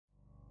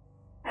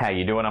How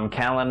you doing? I'm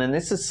Callan and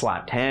this is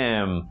Slapped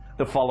Ham.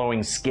 The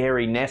following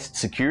scary Nest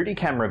security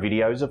camera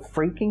videos are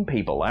freaking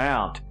people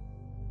out.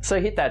 So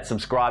hit that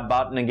subscribe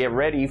button and get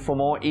ready for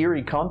more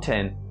eerie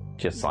content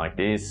just like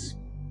this.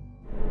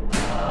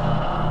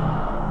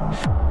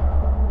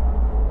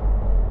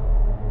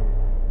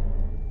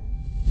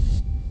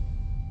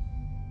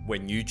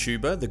 When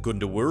YouTuber The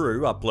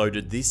Gundawuru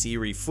uploaded this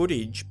eerie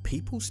footage,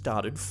 people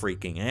started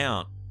freaking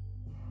out.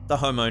 The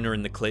homeowner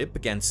in the clip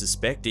began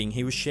suspecting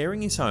he was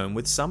sharing his home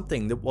with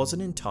something that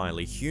wasn't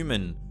entirely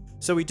human,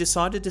 so he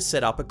decided to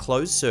set up a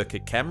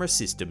closed-circuit camera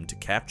system to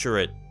capture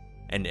it,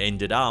 and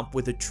ended up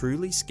with a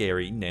truly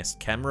scary Nest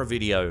camera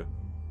video.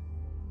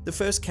 The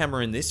first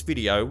camera in this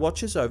video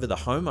watches over the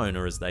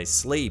homeowner as they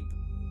sleep.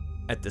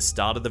 At the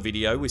start of the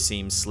video, we see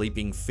him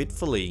sleeping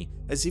fitfully,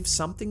 as if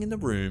something in the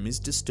room is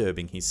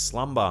disturbing his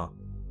slumber.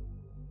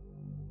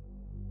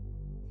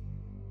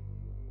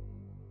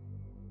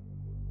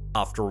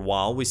 After a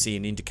while, we see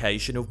an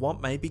indication of what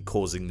may be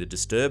causing the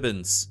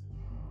disturbance.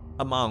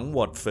 Among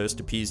what first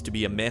appears to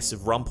be a mess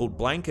of rumpled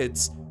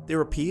blankets, there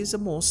appears a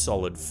more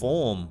solid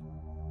form.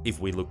 If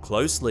we look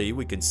closely,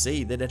 we can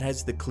see that it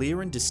has the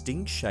clear and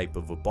distinct shape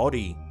of a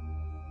body.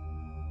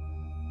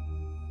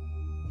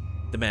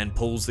 The man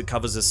pulls the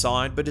covers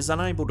aside but is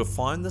unable to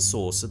find the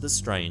source of the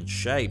strange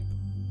shape.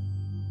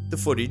 The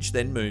footage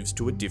then moves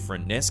to a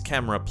different Nest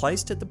camera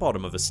placed at the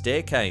bottom of a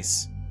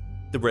staircase.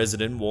 The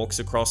resident walks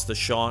across the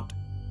shot.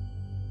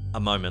 A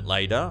moment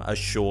later, a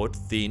short,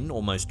 thin,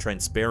 almost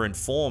transparent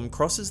form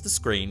crosses the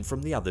screen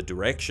from the other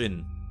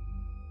direction.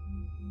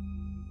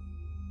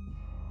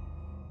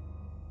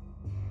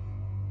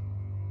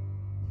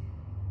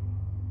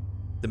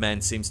 The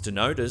man seems to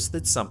notice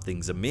that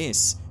something's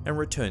amiss and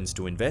returns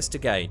to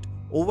investigate,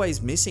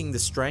 always missing the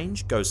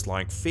strange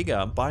ghost-like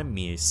figure by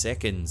mere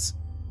seconds.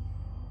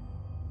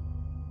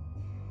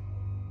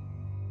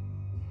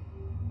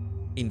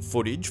 In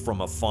footage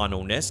from a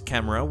final Nest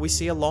camera, we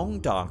see a long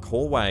dark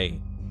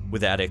hallway.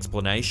 Without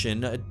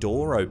explanation, a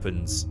door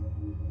opens.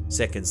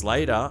 Seconds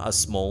later, a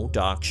small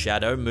dark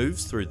shadow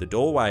moves through the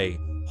doorway,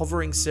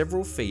 hovering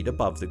several feet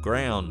above the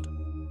ground.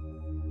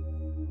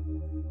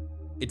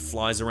 It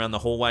flies around the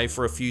hallway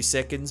for a few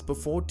seconds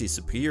before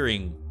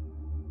disappearing.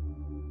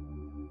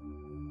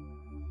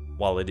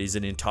 While it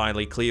isn't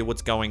entirely clear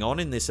what's going on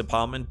in this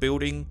apartment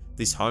building,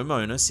 this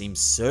homeowner seems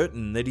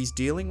certain that he's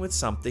dealing with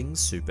something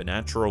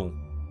supernatural.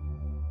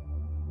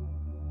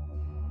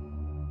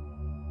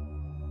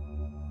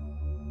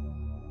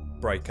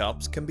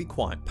 Breakups can be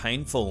quite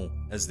painful,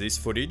 as this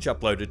footage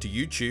uploaded to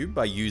YouTube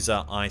by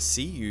user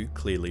ICU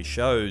clearly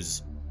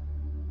shows.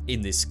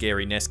 In this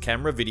scary Nest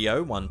camera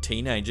video, one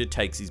teenager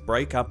takes his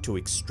breakup to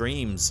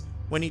extremes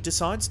when he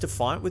decides to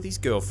fight with his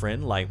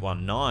girlfriend late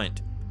one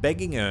night,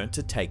 begging her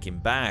to take him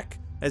back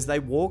as they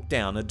walk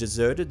down a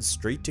deserted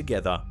street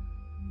together.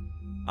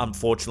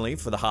 Unfortunately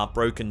for the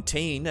heartbroken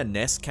teen, a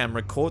Nest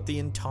camera caught the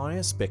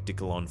entire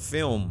spectacle on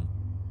film.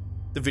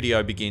 The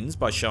video begins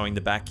by showing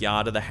the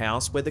backyard of the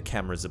house where the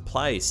cameras are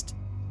placed.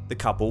 The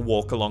couple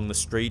walk along the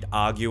street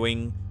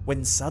arguing,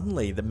 when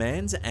suddenly the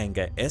man's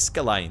anger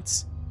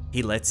escalates.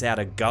 He lets out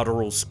a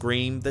guttural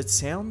scream that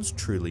sounds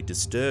truly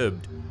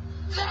disturbed.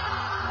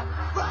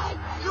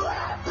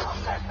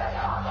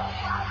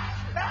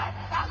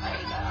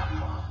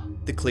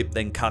 The clip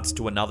then cuts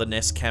to another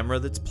Nest camera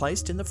that's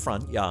placed in the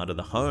front yard of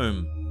the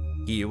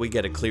home. Here we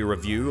get a clearer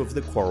view of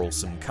the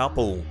quarrelsome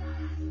couple.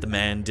 The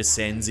man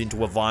descends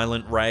into a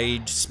violent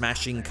rage,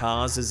 smashing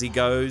cars as he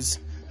goes.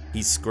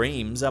 His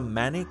screams are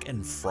manic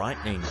and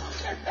frightening.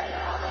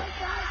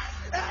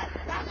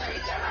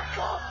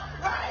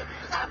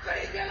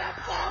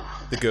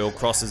 The girl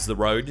crosses the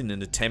road in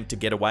an attempt to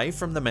get away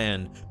from the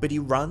man, but he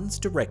runs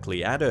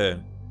directly at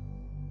her.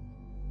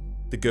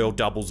 The girl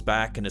doubles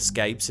back and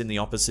escapes in the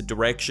opposite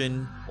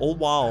direction, all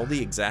while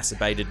the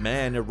exacerbated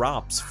man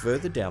erupts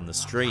further down the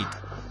street.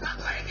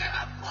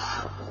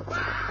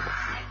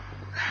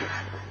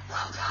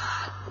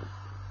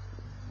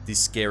 This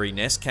scary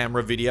Nest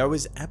camera video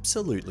is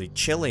absolutely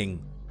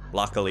chilling.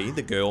 Luckily,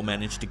 the girl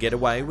managed to get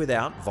away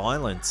without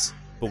violence,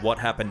 but what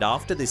happened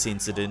after this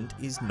incident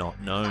is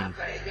not known.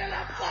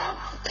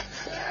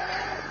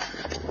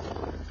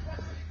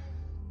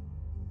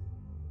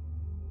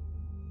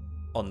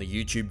 On the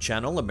YouTube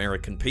channel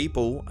American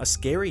People, a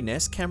scary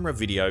Nest camera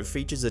video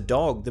features a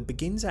dog that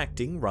begins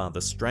acting rather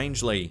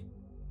strangely.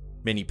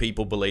 Many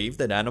people believe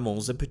that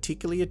animals are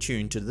particularly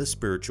attuned to the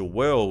spiritual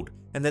world,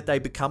 and that they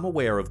become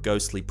aware of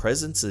ghostly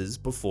presences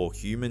before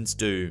humans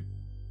do.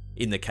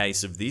 In the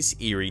case of this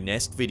eerie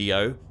Nest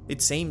video,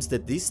 it seems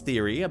that this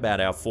theory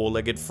about our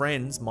four-legged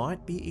friends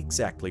might be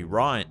exactly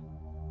right.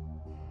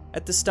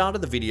 At the start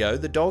of the video,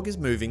 the dog is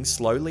moving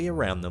slowly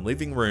around the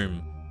living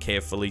room,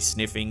 carefully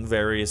sniffing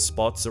various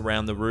spots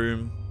around the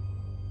room.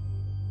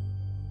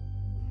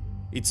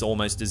 It's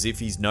almost as if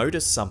he's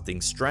noticed something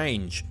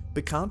strange,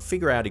 but can't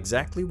figure out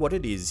exactly what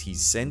it is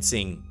he's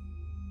sensing.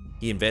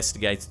 He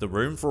investigates the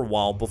room for a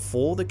while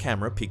before the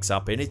camera picks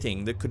up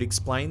anything that could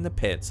explain the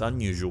pet's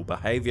unusual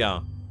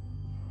behaviour.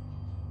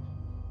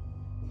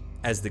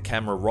 As the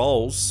camera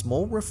rolls,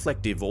 small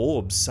reflective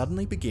orbs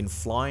suddenly begin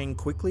flying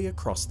quickly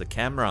across the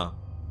camera.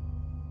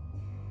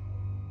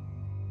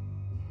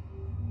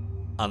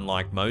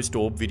 Unlike most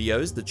orb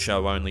videos that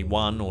show only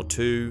one or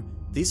two,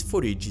 this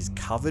footage is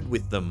covered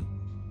with them.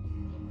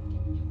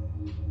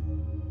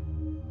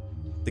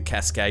 The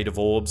cascade of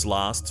orbs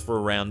lasts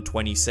for around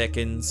 20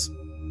 seconds,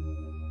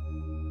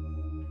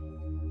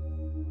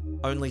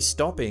 only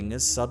stopping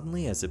as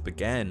suddenly as it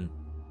began.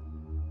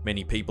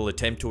 Many people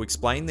attempt to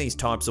explain these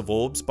types of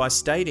orbs by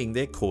stating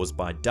they're caused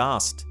by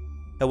dust.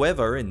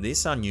 However, in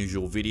this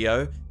unusual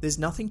video, there's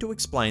nothing to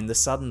explain the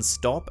sudden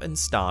stop and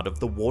start of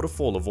the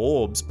waterfall of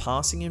orbs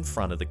passing in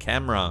front of the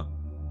camera.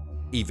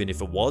 Even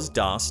if it was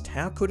dust,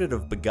 how could it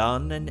have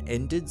begun and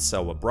ended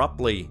so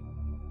abruptly?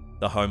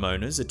 The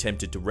homeowners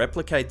attempted to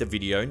replicate the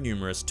video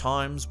numerous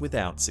times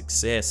without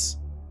success.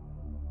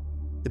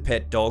 The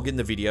pet dog in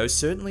the video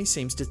certainly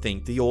seems to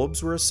think the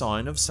orbs were a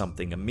sign of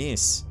something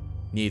amiss.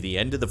 Near the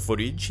end of the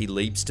footage, he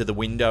leaps to the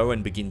window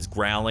and begins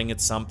growling at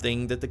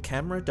something that the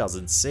camera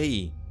doesn't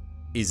see.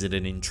 Is it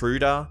an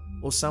intruder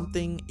or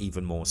something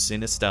even more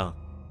sinister?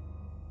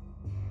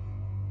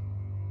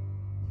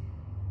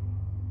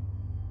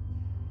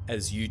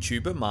 As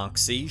YouTuber Mark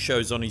C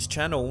shows on his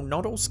channel,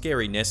 not all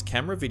scary Nest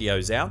camera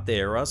videos out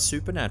there are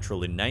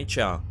supernatural in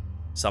nature.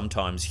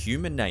 Sometimes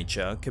human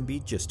nature can be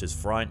just as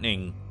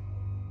frightening.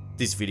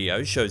 This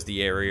video shows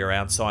the area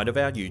outside of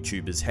our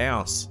YouTuber's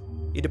house.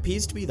 It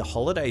appears to be the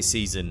holiday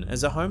season,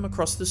 as a home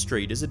across the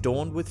street is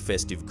adorned with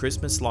festive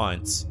Christmas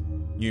lights.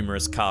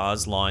 Numerous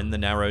cars line the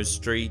narrow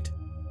street.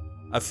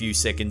 A few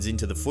seconds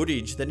into the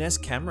footage, the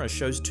Nest camera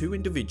shows two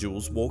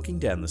individuals walking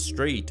down the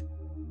street.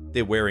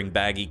 They're wearing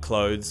baggy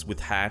clothes with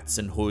hats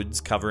and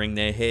hoods covering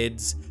their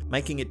heads,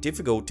 making it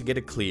difficult to get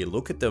a clear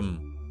look at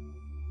them.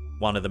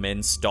 One of the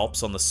men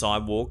stops on the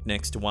sidewalk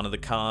next to one of the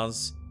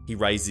cars. He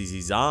raises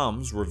his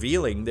arms,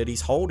 revealing that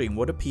he's holding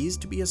what appears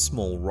to be a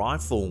small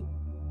rifle.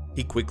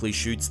 He quickly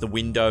shoots the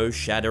window,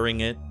 shattering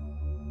it.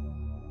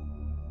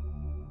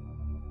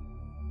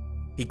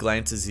 He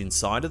glances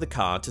inside of the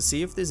car to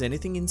see if there's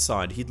anything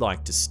inside he'd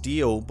like to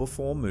steal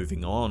before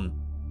moving on.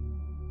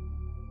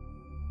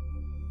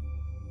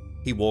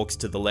 He walks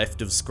to the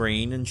left of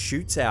screen and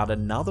shoots out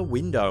another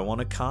window on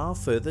a car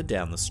further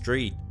down the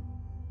street.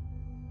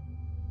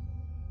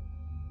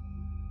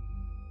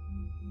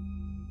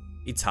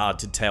 It's hard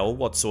to tell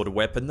what sort of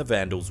weapon the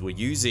vandals were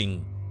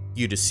using.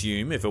 You'd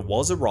assume if it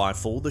was a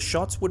rifle, the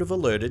shots would have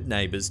alerted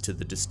neighbours to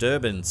the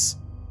disturbance.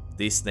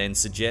 This then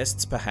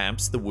suggests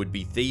perhaps the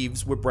would-be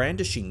thieves were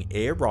brandishing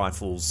air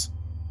rifles.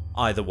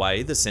 Either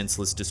way, the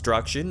senseless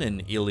destruction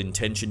and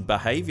ill-intentioned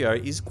behaviour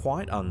is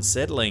quite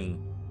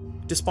unsettling.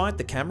 Despite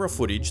the camera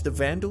footage, the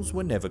vandals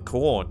were never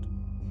caught.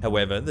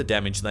 However, the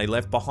damage they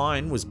left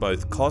behind was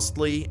both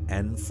costly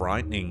and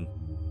frightening.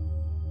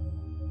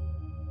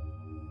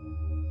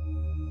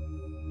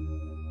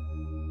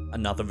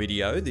 Another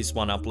video, this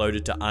one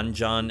uploaded to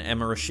Anjan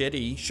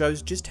Amaracheti,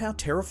 shows just how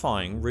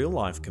terrifying real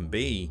life can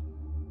be.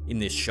 In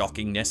this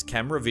shocking Nest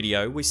camera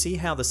video, we see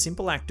how the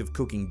simple act of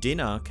cooking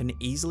dinner can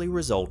easily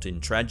result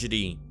in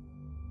tragedy.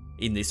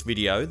 In this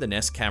video, the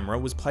Nest camera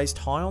was placed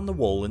high on the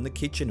wall in the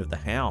kitchen of the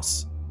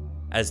house.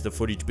 As the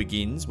footage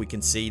begins, we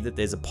can see that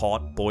there's a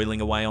pot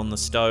boiling away on the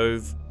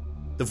stove.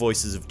 The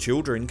voices of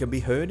children can be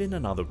heard in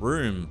another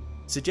room,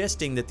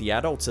 suggesting that the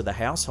adults of the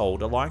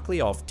household are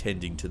likely off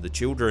tending to the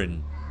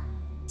children.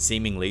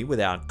 Seemingly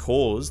without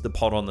cause, the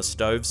pot on the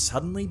stove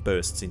suddenly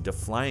bursts into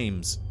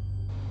flames.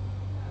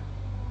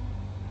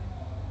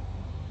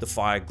 The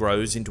fire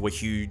grows into a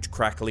huge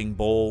crackling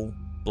ball,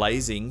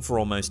 blazing for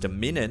almost a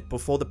minute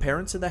before the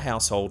parents of the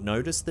household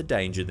notice the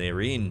danger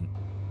they're in.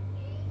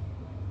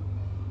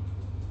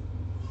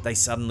 They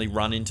suddenly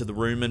run into the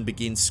room and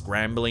begin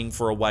scrambling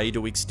for a way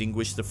to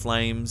extinguish the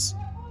flames.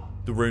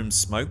 The room's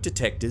smoke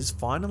detectors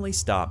finally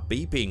start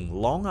beeping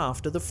long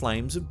after the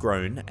flames have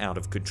grown out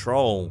of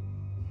control.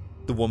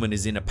 The woman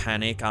is in a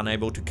panic,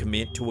 unable to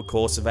commit to a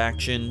course of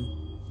action.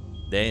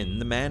 Then,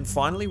 the man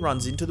finally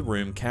runs into the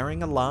room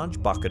carrying a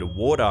large bucket of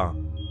water.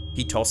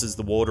 He tosses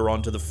the water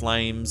onto the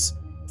flames.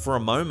 For a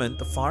moment,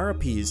 the fire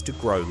appears to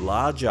grow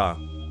larger.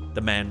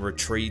 The man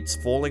retreats,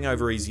 falling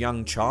over his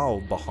young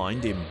child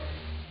behind him.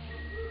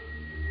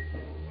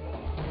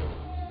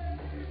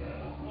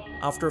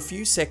 After a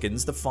few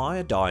seconds, the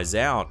fire dies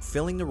out,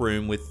 filling the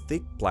room with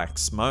thick black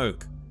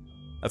smoke.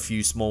 A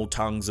few small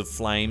tongues of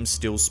flame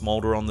still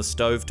smoulder on the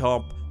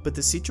stovetop, but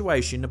the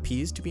situation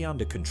appears to be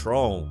under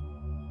control.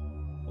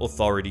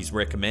 Authorities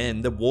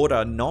recommend that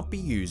water not be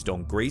used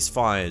on grease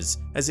fires,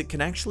 as it can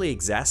actually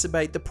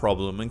exacerbate the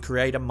problem and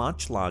create a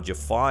much larger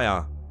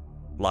fire.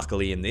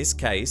 Luckily in this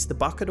case, the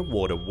bucket of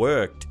water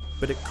worked,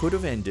 but it could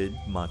have ended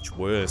much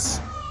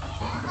worse.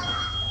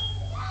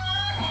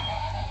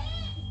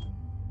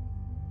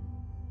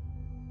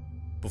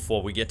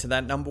 Before we get to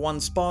that #1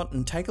 spot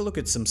and take a look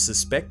at some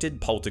suspected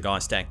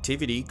poltergeist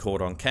activity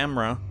caught on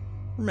camera,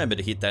 remember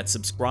to hit that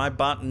subscribe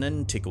button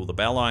and tickle the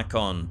bell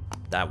icon.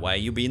 That way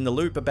you'll be in the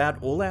loop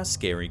about all our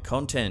scary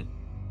content.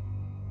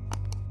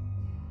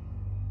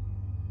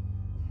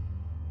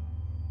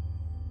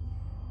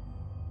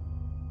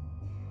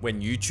 When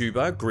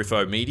YouTuber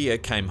Griffo Media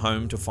came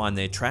home to find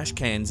their trash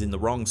cans in the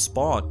wrong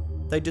spot,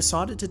 they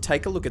decided to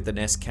take a look at the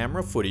Nest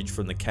camera footage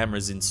from the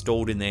cameras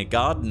installed in their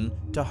garden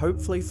to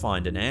hopefully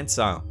find an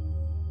answer.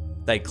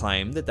 They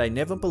claim that they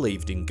never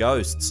believed in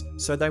ghosts,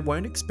 so they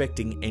weren't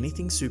expecting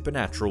anything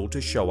supernatural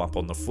to show up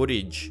on the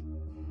footage.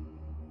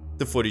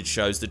 The footage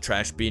shows the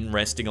trash bin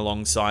resting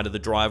alongside of the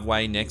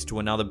driveway next to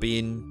another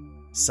bin.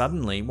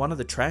 Suddenly, one of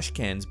the trash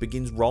cans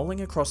begins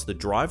rolling across the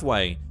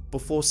driveway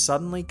before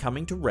suddenly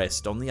coming to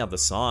rest on the other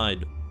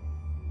side.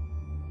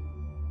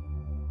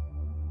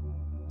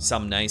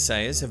 Some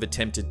naysayers have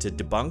attempted to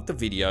debunk the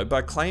video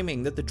by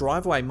claiming that the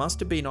driveway must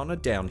have been on a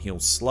downhill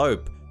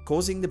slope,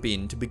 causing the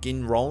bin to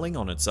begin rolling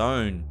on its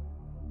own.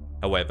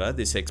 However,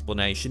 this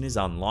explanation is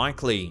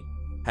unlikely.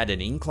 Had an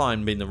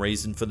incline been the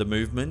reason for the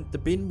movement, the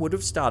bin would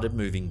have started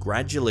moving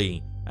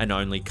gradually, and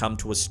only come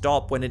to a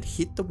stop when it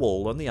hit the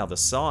wall on the other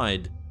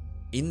side.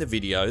 In the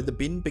video, the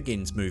bin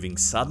begins moving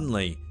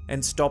suddenly,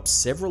 and stops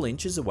several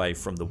inches away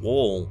from the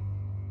wall.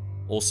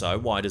 Also,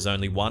 why does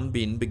only one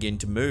bin begin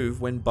to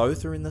move when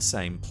both are in the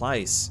same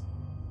place?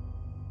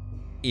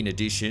 In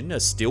addition, a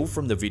still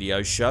from the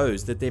video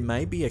shows that there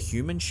may be a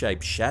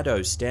human-shaped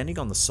shadow standing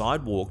on the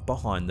sidewalk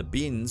behind the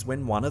bins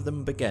when one of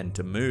them began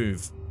to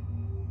move.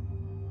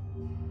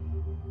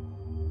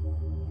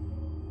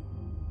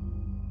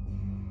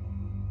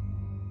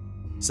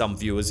 Some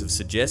viewers have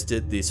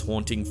suggested this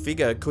haunting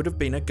figure could have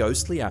been a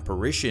ghostly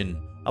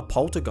apparition, a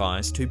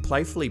poltergeist who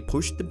playfully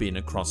pushed the bin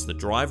across the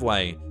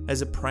driveway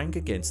as a prank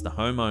against the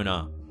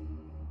homeowner.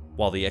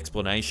 While the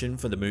explanation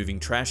for the moving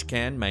trash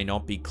can may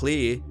not be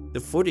clear, the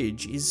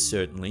footage is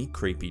certainly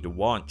creepy to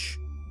watch.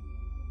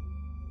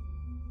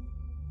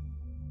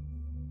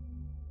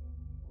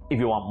 If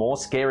you want more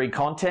scary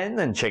content,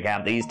 then check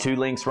out these two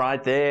links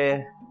right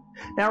there.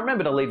 Now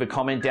remember to leave a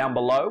comment down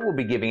below. We'll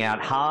be giving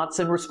out hearts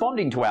and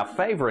responding to our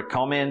favourite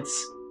comments.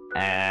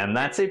 And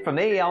that's it from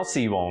me. I'll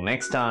see you all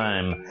next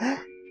time.